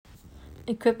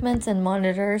Equipment and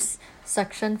monitors,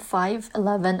 section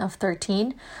 511 of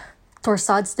 13.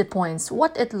 Torsades de Pointes.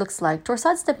 What it looks like.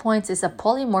 Torsades de Pointes is a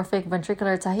polymorphic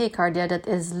ventricular tachycardia that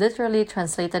is literally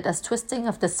translated as twisting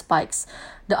of the spikes.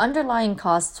 The underlying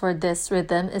cause for this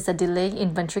rhythm is a delay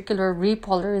in ventricular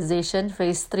repolarization,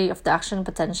 phase 3 of the action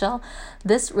potential.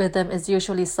 This rhythm is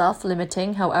usually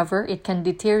self-limiting, however, it can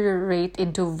deteriorate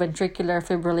into ventricular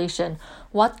fibrillation.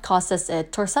 What causes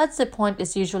it? Torsades de Pointes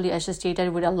is usually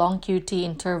associated with a long QT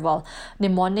interval.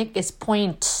 Mnemonic is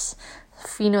points.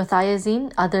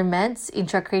 Phenothiazine, other meds,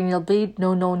 intracranial bleed,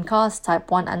 no known cause, type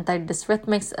 1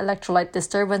 antidysrhythmics, electrolyte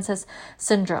disturbances,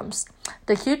 syndromes.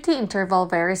 The QT interval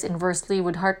varies inversely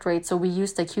with heart rate, so we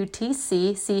use the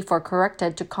QTC, C for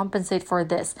corrected, to compensate for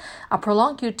this. A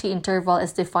prolonged QT interval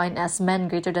is defined as men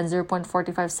greater than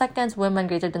 0.45 seconds, women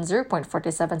greater than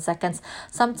 0.47 seconds.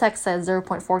 Some text says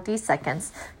 0.40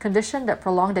 seconds. Condition that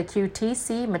prolong the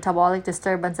QTC, metabolic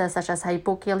disturbances such as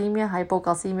hypokalemia,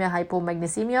 hypocalcemia,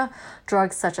 hypomagnesemia,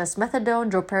 drugs such as methadone,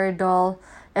 droperidol.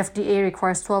 FDA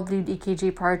requires 12-lead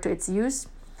EKG prior to its use.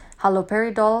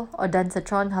 Haloperidol,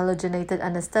 ondansetron, halogenated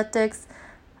anesthetics,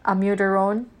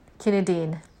 amiodarone,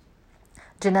 quinidine.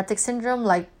 Genetic syndrome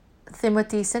like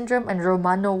Timothy syndrome and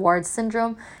Romano-Ward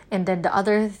syndrome. And then the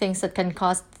other things that can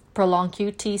cause prolonged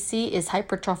QTC is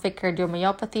hypertrophic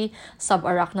cardiomyopathy,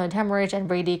 subarachnoid hemorrhage, and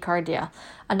bradycardia.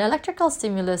 An electrical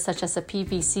stimulus such as a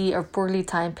PVC or poorly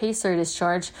timed pacer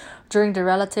discharge during the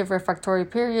relative refractory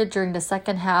period during the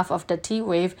second half of the T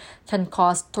wave can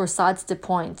cause torsades de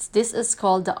Pointes. This is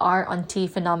called the R on T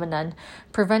phenomenon.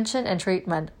 Prevention and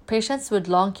treatment. Patients with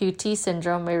long QT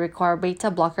syndrome may require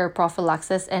beta blocker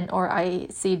prophylaxis and or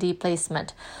ICD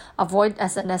placement. Avoid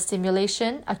SNS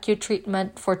stimulation. Acute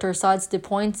treatment for torsades de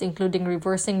Pointes including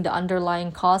reversing the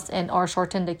underlying cause and or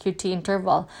shorten the QT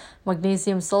interval.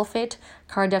 Magnesium sulfate.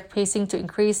 Cardiac pacing to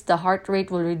increase the heart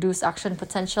rate will reduce action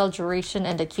potential, duration,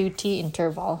 and the QT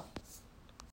interval.